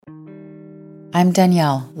I'm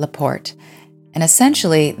Danielle Laporte, and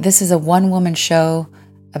essentially, this is a one-woman show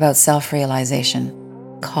about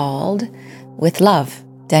self-realization called With Love,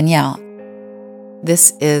 Danielle.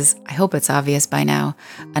 This is, I hope it's obvious by now,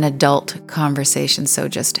 an adult conversation, so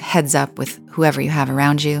just heads up with whoever you have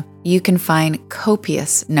around you. You can find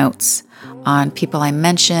copious notes on people I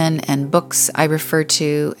mention and books I refer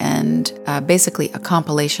to, and basically a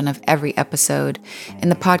compilation of every episode in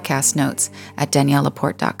the podcast notes at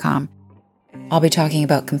daniellelaporte.com. I'll be talking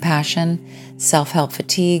about compassion, self-help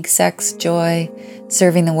fatigue, sex, joy,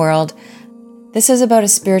 serving the world. This is about a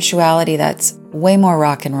spirituality that's way more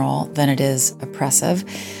rock and roll than it is oppressive.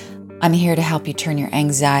 I'm here to help you turn your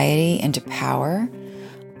anxiety into power.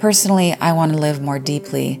 Personally, I want to live more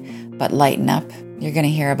deeply, but lighten up. You're going to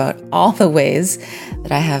hear about all the ways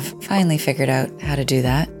that I have finally figured out how to do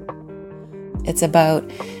that. It's about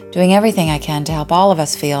doing everything I can to help all of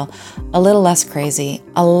us feel a little less crazy,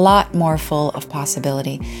 a lot more full of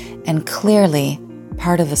possibility, and clearly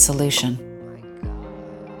part of the solution.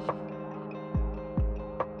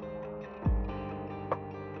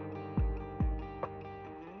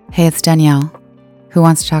 Hey, it's Danielle. Who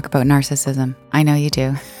wants to talk about narcissism? I know you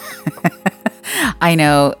do. I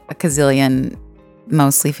know a gazillion,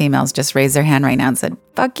 mostly females, just raised their hand right now and said,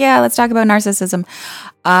 fuck yeah, let's talk about narcissism.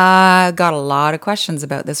 I got a lot of questions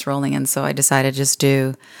about this rolling in, so I decided to just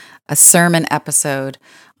do a sermon episode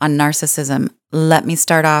on narcissism. Let me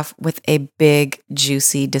start off with a big,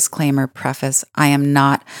 juicy disclaimer preface. I am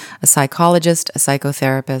not a psychologist, a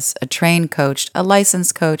psychotherapist, a trained coach, a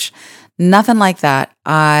licensed coach, nothing like that.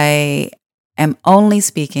 I am only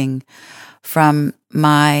speaking from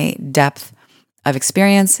my depth of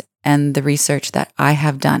experience and the research that I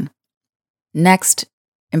have done. Next,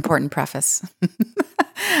 important preface.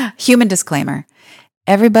 Human disclaimer.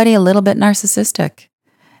 Everybody a little bit narcissistic.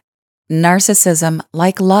 Narcissism,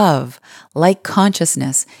 like love, like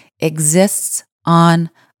consciousness, exists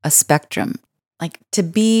on a spectrum. Like, to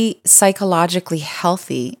be psychologically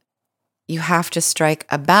healthy, you have to strike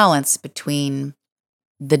a balance between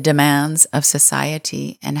the demands of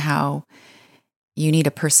society and how you need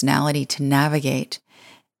a personality to navigate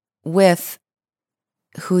with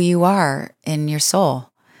who you are in your soul.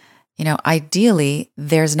 You know, ideally,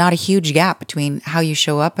 there's not a huge gap between how you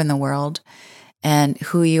show up in the world and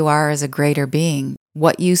who you are as a greater being.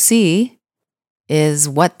 What you see is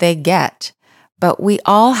what they get. But we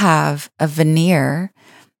all have a veneer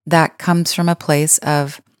that comes from a place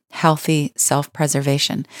of healthy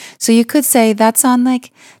self-preservation. So you could say that's on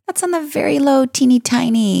the very low, teeny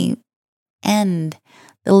tiny end,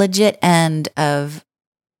 the legit end of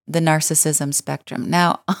the narcissism spectrum.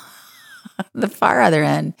 Now, the far other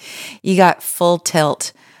end, you got full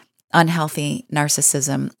tilt, unhealthy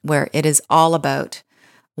narcissism, where it is all about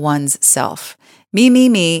one's self.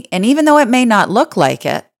 Me. And even though it may not look like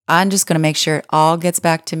it, I'm just going to make sure it all gets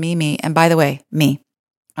back to me. And by the way, me.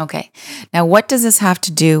 Okay. Now, what does this have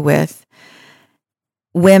to do with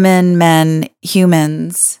women, men,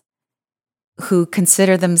 humans who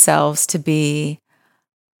consider themselves to be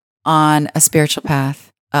on a spiritual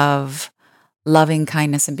path of loving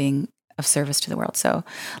kindness and being of service to the world? So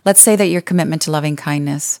let's say that your commitment to loving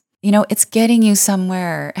kindness, it's getting you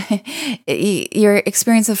somewhere. Your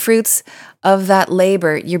experience of fruits of that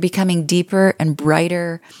labor, you're becoming deeper and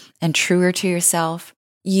brighter and truer to yourself.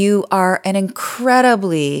 You are an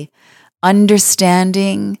incredibly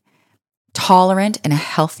understanding, tolerant in a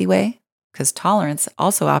healthy way, because tolerance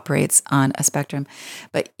also operates on a spectrum.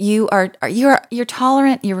 But you're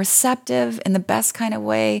tolerant, you're receptive in the best kind of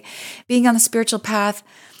way. Being on the spiritual path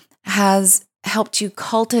has helped you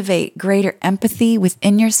cultivate greater empathy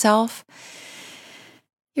within yourself.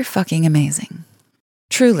 You're fucking amazing.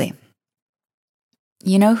 Truly.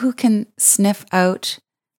 You know who can sniff out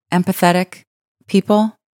empathetic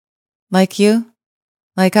people like you,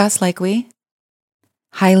 like us, like we?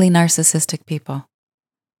 Highly narcissistic people.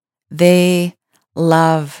 They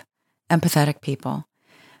love empathetic people.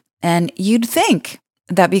 And you'd think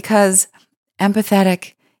that because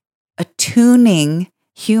empathetic, attuning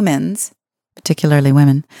humans, particularly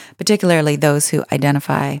women, particularly those who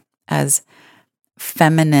identify as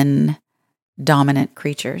feminine dominant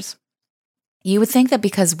creatures, you would think that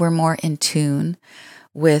because we're more in tune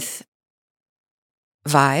with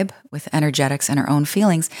vibe, with energetics and our own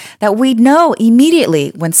feelings, that we'd know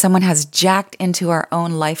immediately when someone has jacked into our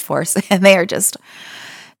own life force and they are just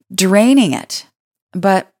draining it.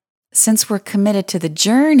 But since we're committed to the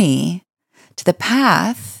journey, to the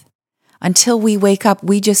path, until we wake up,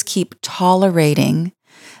 we just keep tolerating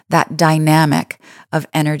that dynamic of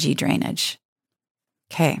energy drainage.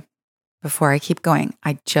 Okay, before I keep going,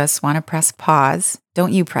 I just want to press pause.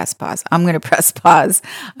 Don't you press pause. I'm going to press pause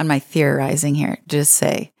on my theorizing here. Just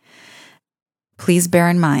say, please bear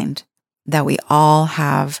in mind that we all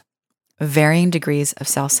have varying degrees of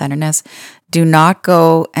self-centeredness. Do not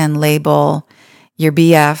go and label your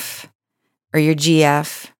BF or your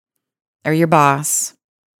GF or your boss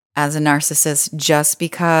as a narcissist just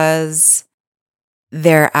because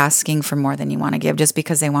they're asking for more than you want to give, just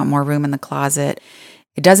because they want more room in the closet.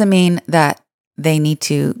 It doesn't mean that they need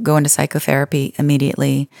to go into psychotherapy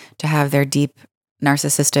immediately to have their deep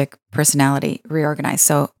narcissistic personality reorganized.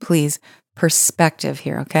 So please, perspective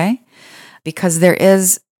here, okay? Because there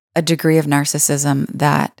is a degree of narcissism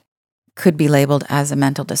that could be labeled as a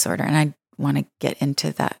mental disorder. And I want to get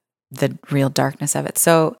into that, the real darkness of it.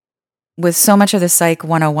 So with so much of the Psych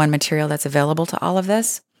 101 material that's available to all of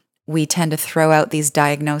this, we tend to throw out these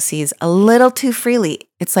diagnoses a little too freely.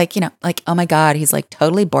 It's like, like, oh my God, he's like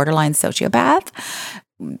totally borderline sociopath.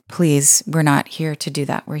 Please, we're not here to do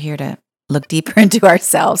that. We're here to look deeper into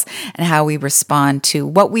ourselves and how we respond to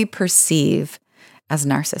what we perceive as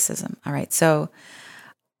narcissism. All right. So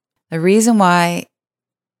the reason why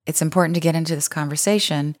it's important to get into this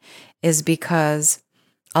conversation is because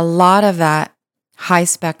a lot of that high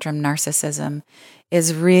spectrum narcissism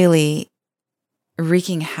is really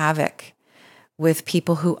wreaking havoc with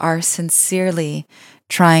people who are sincerely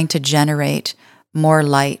trying to generate more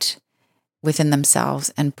light within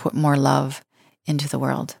themselves and put more love into the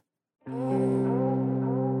world.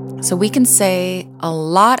 So we can say a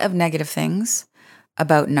lot of negative things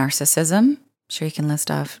about narcissism. I'm sure you can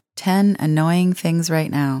list off 10 annoying things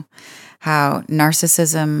right now. How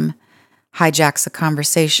narcissism hijacks a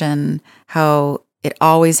conversation, how it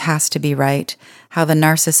always has to be right, how the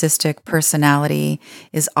narcissistic personality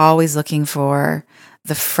is always looking for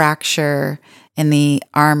the fracture in the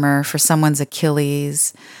armor for someone's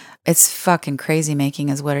Achilles. It's fucking crazy making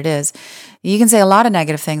is what it is. You can say a lot of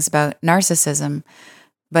negative things about narcissism,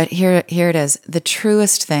 but here it is. The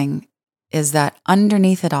truest thing is that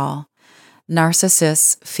underneath it all,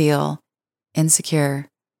 narcissists feel insecure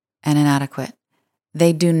and inadequate.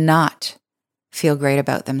 They do not feel great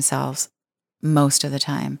about themselves most of the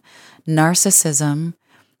time. Narcissism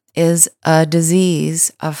is a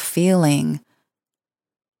disease of feeling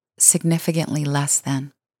significantly less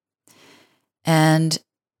than. And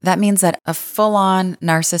that means that a full-on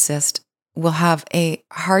narcissist will have a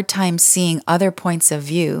hard time seeing other points of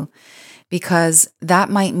view because that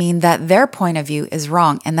might mean that their point of view is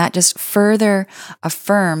wrong, and that just further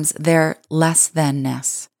affirms their less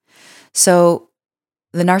than-ness. So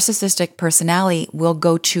the narcissistic personality will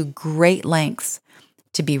go to great lengths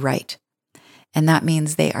to be right. And that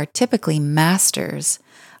means they are typically masters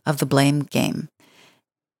of the blame game.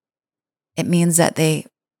 It means that they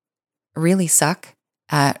really suck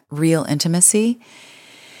at real intimacy,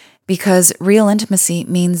 because real intimacy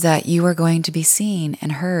means that you are going to be seen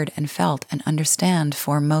and heard and felt and understand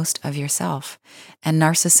for most of yourself. And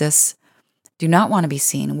narcissists do not want to be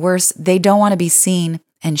seen. Worse, they don't want to be seen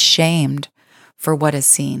and shamed for what is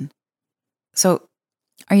seen. So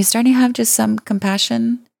are you starting to have just some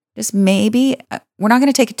compassion? Just maybe, we're not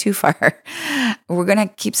going to take it too far. We're going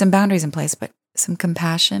to keep some boundaries in place, but some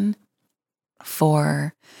compassion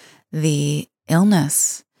for the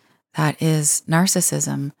illness that is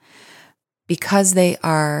narcissism, because they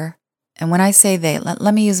are, and when I say they,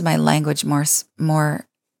 let me use my language more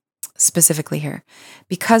specifically here,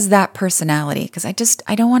 because that personality, because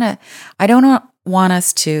I don't want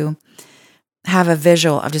us to have a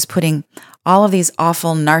visual of just putting all of these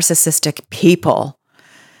awful narcissistic people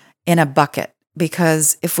in a bucket.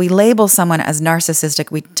 Because if we label someone as narcissistic,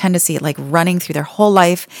 we tend to see it like running through their whole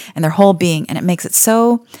life and their whole being. And it makes it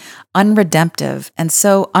so unredemptive and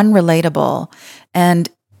so unrelatable. And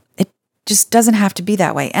it just doesn't have to be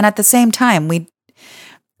that way. And at the same time,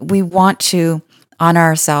 we want to honor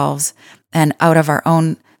ourselves, and out of our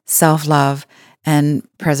own self-love and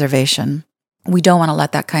preservation, we don't want to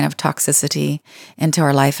let that kind of toxicity into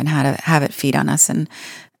our life and have it feed on us. And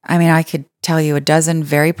I mean, I could tell you a dozen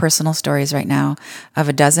very personal stories right now of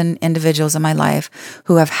a dozen individuals in my life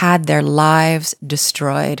who have had their lives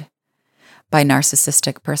destroyed by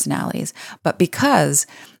narcissistic personalities. But because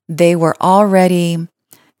they were already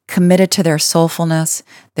committed to their soulfulness,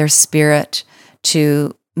 their spirit,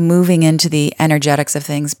 to moving into the energetics of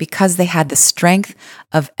things, because they had the strength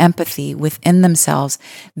of empathy within themselves,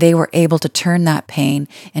 they were able to turn that pain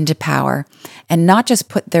into power and not just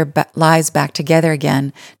put their lives back together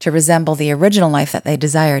again to resemble the original life that they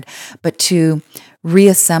desired, but to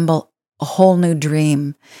reassemble a whole new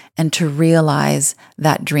dream and to realize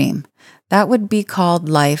that dream. That would be called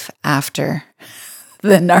life after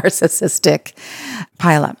the narcissistic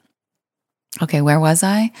pileup. Okay, where was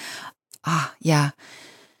I? Yeah.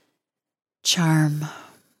 Charm.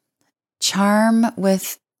 Charm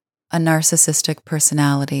with a narcissistic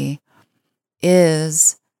personality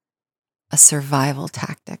is a survival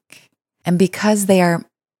tactic. And because they are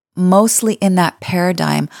mostly in that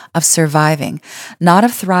paradigm of surviving, not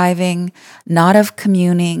of thriving, not of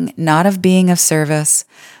communing, not of being of service,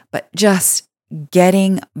 but just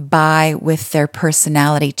getting by with their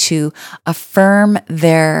personality to affirm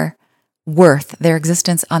their worth, their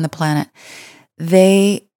existence on the planet,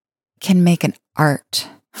 they can make an art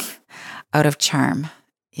out of charm.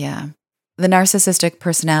 Yeah. The narcissistic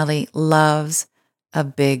personality loves a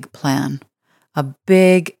big plan, a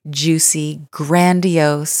big, juicy,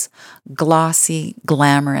 grandiose, glossy,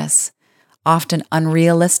 glamorous, often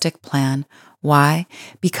unrealistic plan. Why?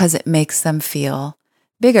 Because it makes them feel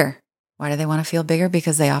bigger. Why do they want to feel bigger?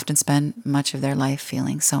 Because they often spend much of their life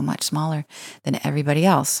feeling so much smaller than everybody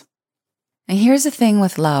else. And here's the thing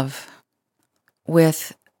with love,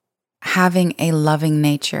 with having a loving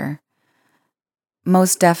nature,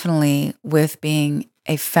 most definitely with being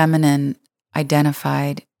a feminine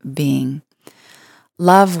identified being.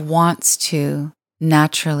 Love wants to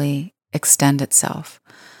naturally extend itself.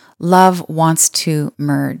 Love wants to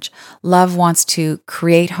merge. Love wants to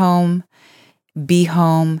create home, be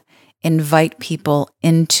home, invite people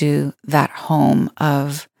into that home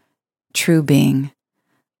of true being,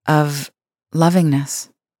 of lovingness,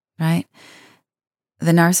 right?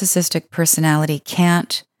 The narcissistic personality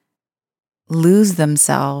can't lose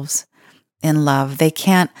themselves in love. They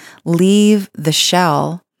can't leave the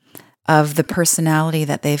shell of the personality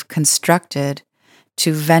that they've constructed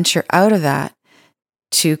to venture out of that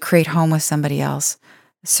to create home with somebody else,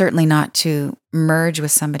 certainly not to merge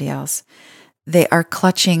with somebody else. They are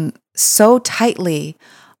clutching so tightly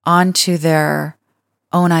onto their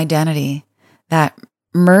own identity that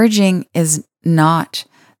merging is not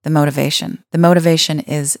the motivation. The motivation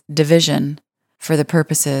is division for the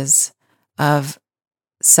purposes of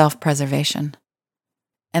self-preservation.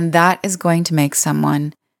 And that is going to make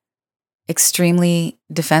someone extremely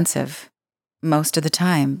defensive most of the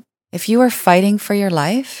time. If you are fighting for your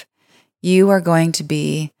life, you are going to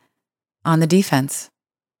be on the defense.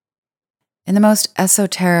 In the most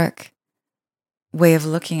esoteric way of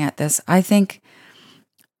looking at this, I think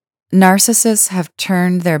narcissists have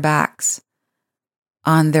turned their backs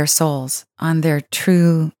on their souls, on their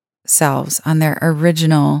true selves, on their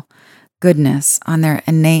original goodness, on their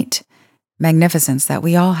innate magnificence that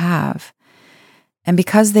we all have. And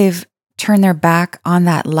because they've turned their back on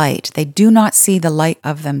that light, they do not see the light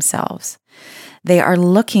of themselves. They are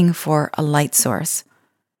looking for a light source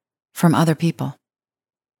from other people.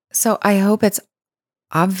 So I hope it's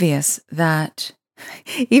obvious that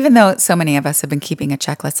even though so many of us have been keeping a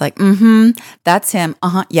checklist like, that's him,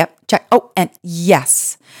 yep, check, oh, and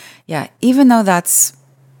yes. Yeah, even though that's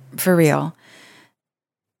for real,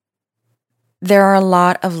 there are a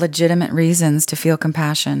lot of legitimate reasons to feel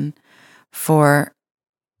compassion for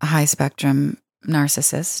a high spectrum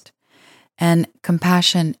narcissist. And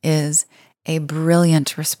compassion is a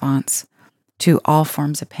brilliant response to all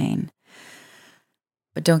forms of pain.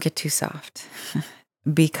 But don't get too soft,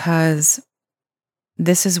 because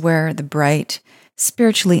this is where the bright,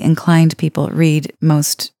 spiritually inclined people, read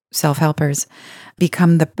most self-helpers,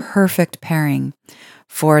 become the perfect pairing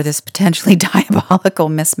for this potentially diabolical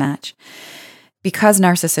mismatch. Because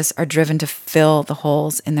narcissists are driven to fill the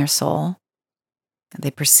holes in their soul,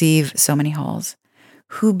 they perceive so many holes.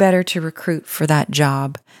 Who better to recruit for that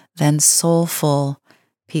job than soulful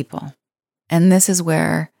people? And this is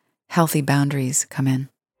where healthy boundaries come in.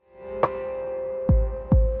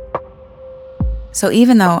 So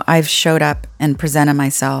even though I've showed up and presented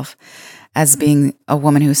myself as being a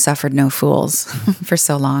woman who suffered no fools for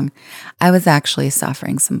so long, I was actually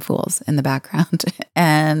suffering some fools in the background.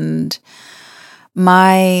 And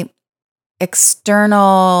my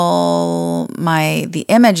external, the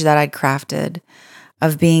image that I'd crafted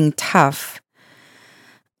of being tough,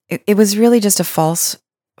 it was really just a false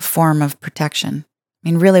form of protection. I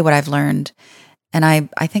mean, really what I've learned, and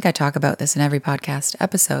I think I talk about this in every podcast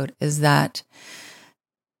episode, is that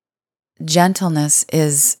gentleness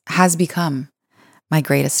has become my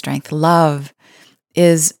greatest strength. Love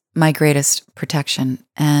is my greatest protection.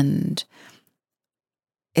 And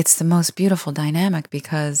it's the most beautiful dynamic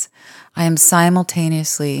because I am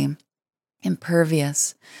simultaneously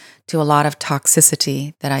impervious to a lot of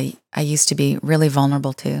toxicity that I used to be really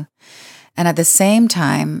vulnerable to. And at the same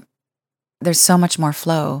time, there's so much more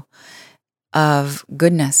flow of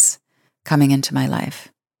goodness coming into my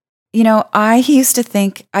life. You know, I used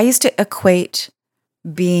to equate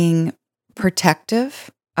being protective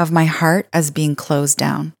of my heart as being closed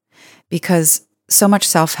down, because so much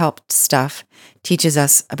self-help stuff teaches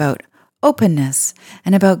us about openness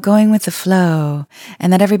and about going with the flow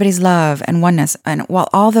and that everybody's love and oneness. And while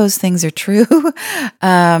all those things are true,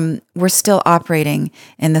 we're still operating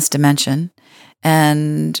in this dimension.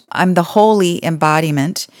 And I'm the holy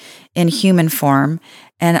embodiment in human form.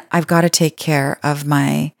 And I've got to take care of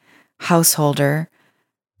my householder,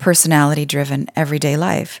 personality-driven everyday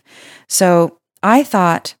life. So I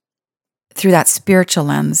thought through that spiritual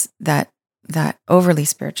lens, that overly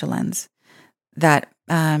spiritual lens, that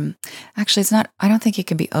actually it's not, I don't think you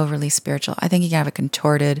can be overly spiritual. I think you can have a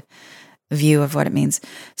contorted view of what it means.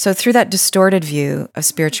 So through that distorted view of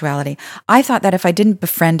spirituality, I thought that if I didn't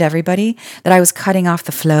befriend everybody, that I was cutting off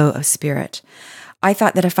the flow of spirit. I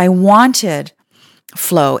thought that if I wanted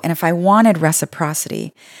flow and if I wanted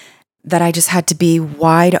reciprocity, that I just had to be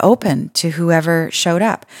wide open to whoever showed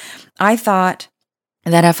up. I thought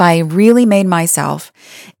that if I really made myself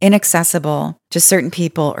inaccessible to certain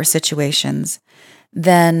people or situations,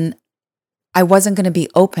 then I wasn't going to be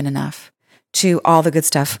open enough to all the good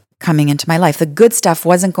stuff coming into my life. The good stuff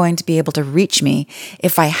wasn't going to be able to reach me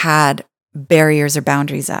if I had barriers or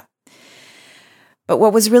boundaries up. But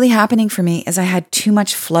what was really happening for me is I had too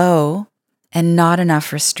much flow and not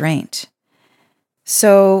enough restraint.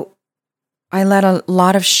 So I let a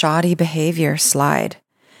lot of shoddy behavior slide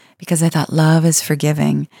because I thought love is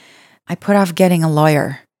forgiving. I put off getting a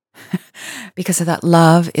lawyer because I thought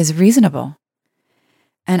love is reasonable.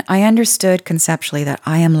 And I understood conceptually that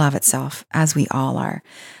I am love itself, as we all are,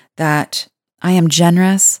 that I am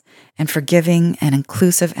generous and forgiving and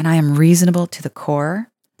inclusive, and I am reasonable to the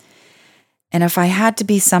core. And if I had to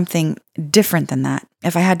be something different than that,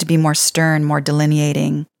 if I had to be more stern, more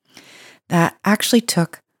delineating, that actually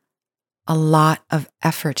took a lot of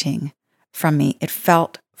efforting from me. It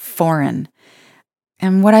felt foreign.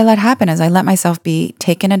 And what I let happen is I let myself be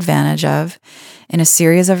taken advantage of in a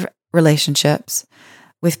series of relationships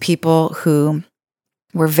with people who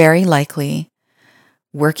were very likely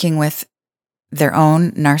working with their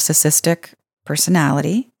own narcissistic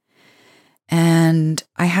personality. And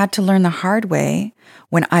I had to learn the hard way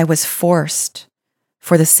when I was forced,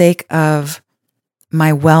 for the sake of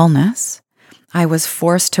my wellness, I was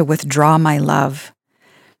forced to withdraw my love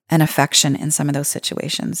and affection in some of those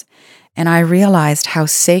situations. And I realized how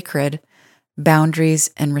sacred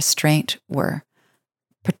boundaries and restraint were,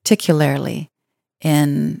 particularly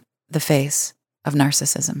in the face of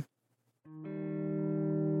narcissism.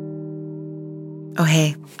 Oh,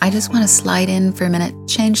 hey, I just want to slide in for a minute,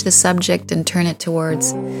 change the subject and turn it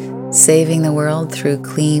towards saving the world through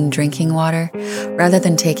clean drinking water. Rather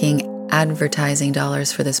than taking advertising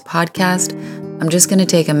dollars for this podcast, I'm just going to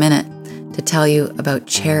take a minute to tell you about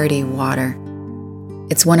Charity Water.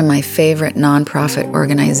 It's one of my favorite nonprofit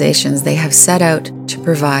organizations. They have set out to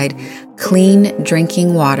provide clean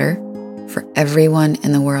drinking water for everyone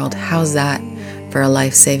in the world. How's that for a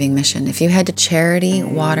life-saving mission? If you head to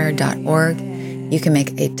charitywater.org, you can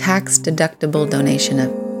make a tax-deductible donation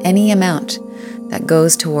of any amount that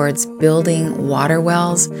goes towards building water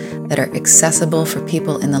wells that are accessible for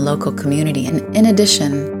people in the local community. And in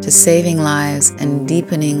addition to saving lives and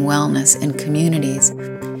deepening wellness in communities,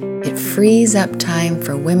 it frees up time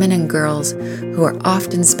for women and girls who are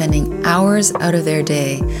often spending hours out of their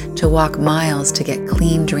day to walk miles to get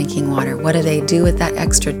clean drinking water. What do they do with that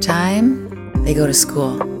extra time? They go to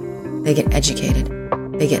school. They get educated.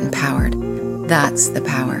 They get empowered. That's the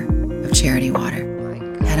power of Charity Water.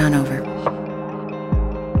 Head on over.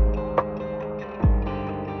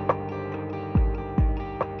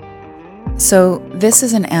 So this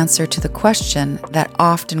is an answer to the question that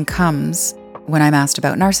often comes when I'm asked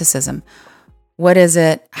about narcissism. What is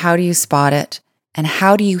it? How do you spot it? And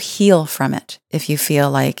how do you heal from it if you feel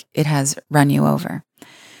like it has run you over?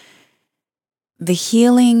 The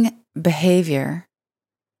healing behavior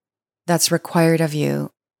that's required of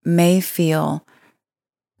you may feel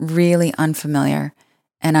really unfamiliar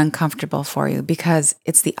and uncomfortable for you because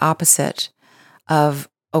it's the opposite of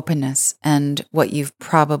openness and what you've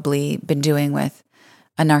probably been doing with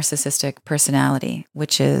a narcissistic personality,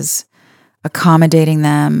 which is accommodating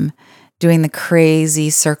them, doing the crazy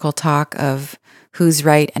circle talk of who's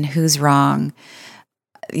right and who's wrong.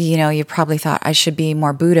 You know, you probably thought, I should be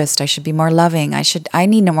more Buddhist. I should be more loving. I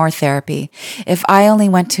need no more therapy. If I only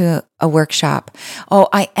went to a workshop. Oh,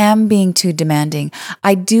 I am being too demanding.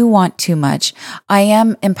 I do want too much. I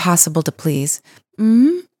am impossible to please.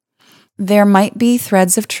 There might be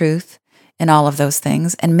threads of truth in all of those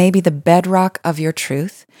things. And maybe the bedrock of your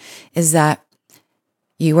truth is that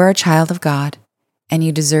you are a child of God and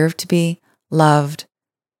you deserve to be loved,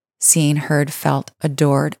 seen, heard, felt,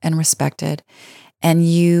 adored, and respected. And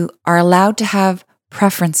you are allowed to have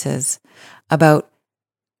preferences about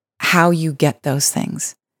how you get those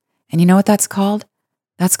things. And you know what that's called?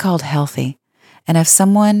 That's called healthy. And if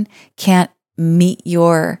someone can't meet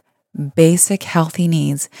your basic healthy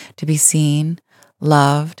needs to be seen,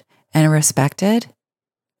 loved, and respected,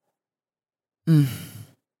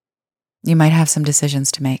 you might have some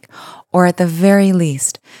decisions to make, or at the very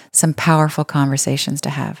least, some powerful conversations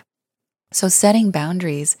to have. So setting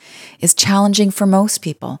boundaries is challenging for most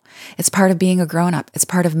people. It's part of being a grown-up. It's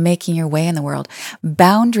part of making your way in the world.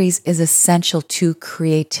 Boundaries is essential to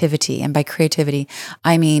creativity. And by creativity,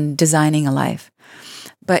 I mean designing a life.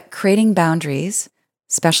 But creating boundaries,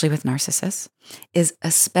 especially with narcissists, is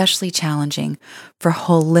especially challenging for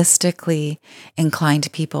holistically inclined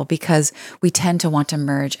people because we tend to want to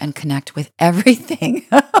merge and connect with everything.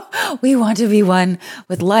 We want to be one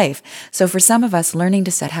with life. So for some of us, learning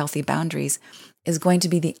to set healthy boundaries is going to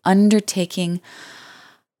be the undertaking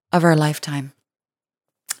of our lifetime,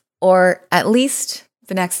 or at least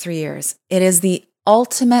the next 3 years. It is the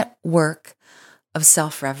ultimate work of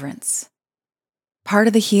self-reverence. Part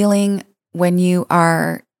of the healing when you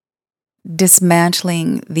are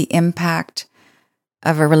dismantling the impact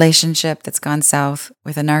of a relationship that's gone south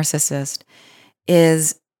with a narcissist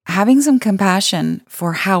is having some compassion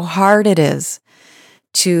for how hard it is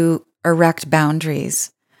to erect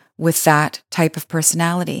boundaries with that type of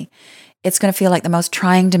personality. It's going to feel like the most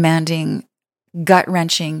trying, demanding,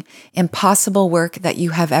 gut-wrenching, impossible work that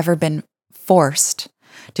you have ever been forced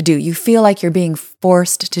to do. You feel like you're being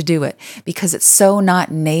forced to do it because it's so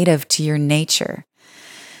not native to your nature.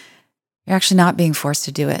 You're actually not being forced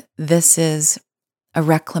to do it. This is a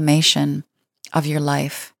reclamation of your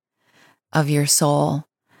life, of your soul,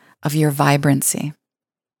 of your vibrancy.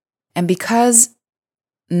 And because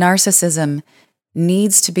narcissism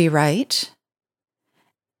needs to be right,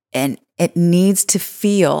 and it needs to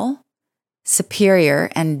feel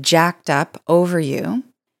superior and jacked up over you,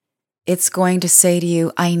 it's going to say to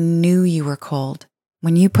you, I knew you were cold.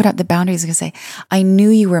 When you put up the boundaries, it's going to say, I knew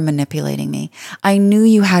you were manipulating me. I knew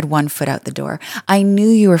you had one foot out the door. I knew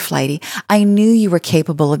you were flighty. I knew you were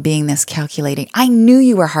capable of being this calculating. I knew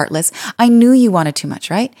you were heartless. I knew you wanted too much,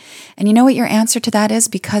 right? And you know what your answer to that is?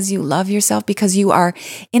 Because you love yourself, because you are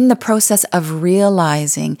in the process of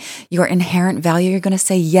realizing your inherent value, you're going to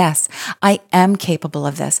say, yes, I am capable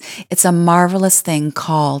of this. It's a marvelous thing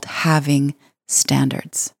called having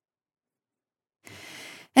standards.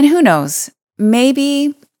 And who knows?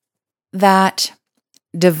 Maybe that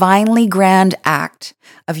divinely grand act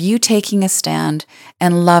of you taking a stand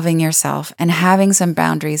and loving yourself and having some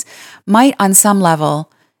boundaries might on some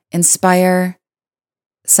level inspire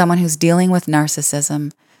someone who's dealing with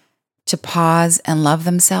narcissism to pause and love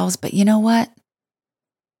themselves. But you know what?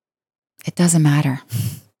 It doesn't matter.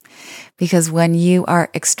 Because when you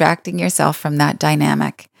are extracting yourself from that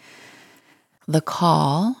dynamic, the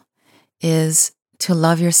call is to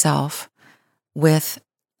love yourself with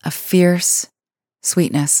a fierce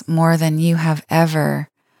sweetness more than you have ever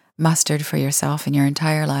mustered for yourself in your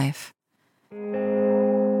entire life.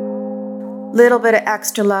 Little bit of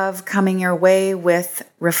extra love coming your way with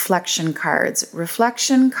reflection cards.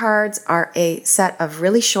 Reflection cards are a set of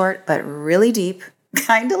really short but really deep,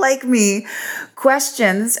 kind of like me,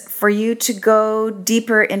 questions for you to go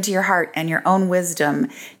deeper into your heart and your own wisdom.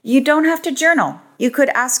 You don't have to journal. You could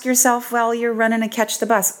ask yourself while you're running a catch the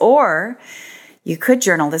bus, or you could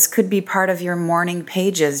journal. This could be part of your morning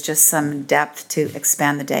pages, just some depth to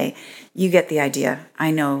expand the day. You get the idea. I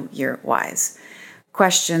know you're wise.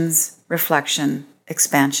 Questions, reflection,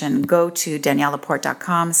 expansion. Go to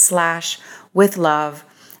daniellelaporte.com/withlove,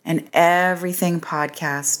 and everything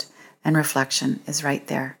podcast and reflection is right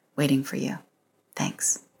there waiting for you.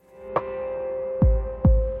 Thanks.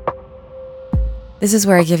 This is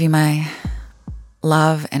where I give you my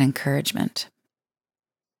love and encouragement.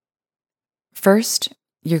 First,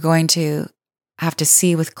 you're going to have to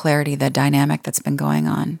see with clarity the dynamic that's been going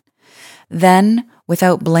on. Then,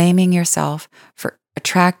 without blaming yourself for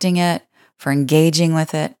attracting it, for engaging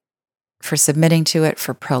with it, for submitting to it,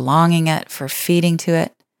 for prolonging it, for feeding to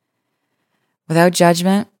it, without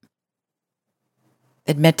judgment,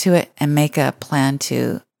 admit to it and make a plan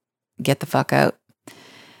to get the fuck out.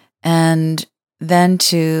 And then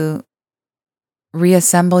to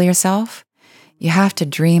reassemble yourself, you have to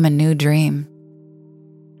dream a new dream.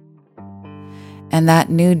 And that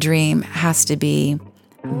new dream has to be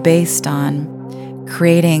based on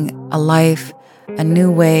creating a life, a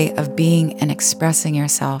new way of being and expressing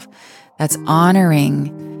yourself that's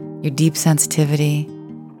honoring your deep sensitivity,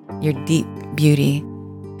 your deep beauty,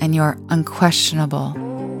 and your unquestionable,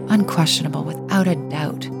 unquestionable, without a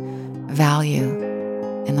doubt, value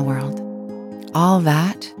in the world. All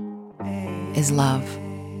that is love.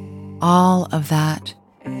 All of that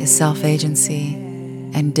is self-agency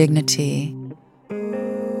and dignity.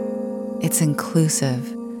 It's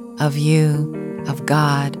inclusive of you, of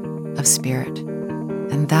God, of spirit.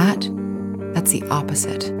 And that's the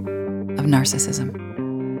opposite of narcissism.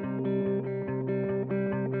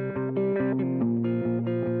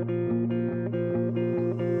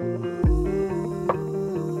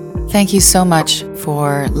 Thank you so much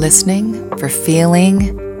for listening, for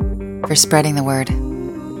feeling, for spreading the word.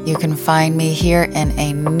 You can find me here in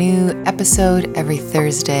a new episode every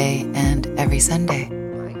Thursday and every Sunday.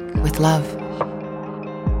 With love.